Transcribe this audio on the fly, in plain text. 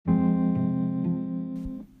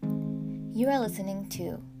You are listening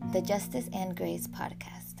to the Justice and Grace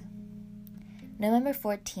podcast. November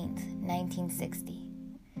 14th, 1960.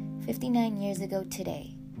 59 years ago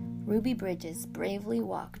today, Ruby Bridges bravely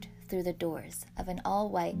walked through the doors of an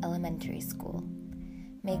all-white elementary school,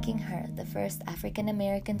 making her the first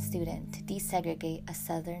African-American student to desegregate a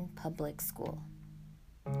Southern public school.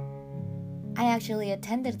 I actually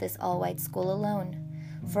attended this all-white school alone.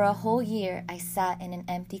 For a whole year, I sat in an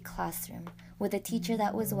empty classroom with a teacher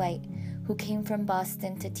that was white who came from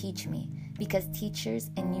Boston to teach me because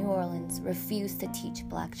teachers in New Orleans refused to teach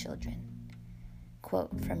black children.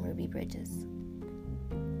 Quote from Ruby Bridges.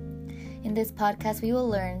 In this podcast, we will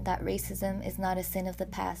learn that racism is not a sin of the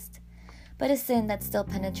past, but a sin that still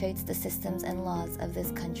penetrates the systems and laws of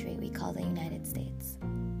this country we call the United States.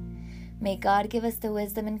 May God give us the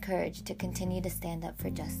wisdom and courage to continue to stand up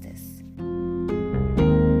for justice.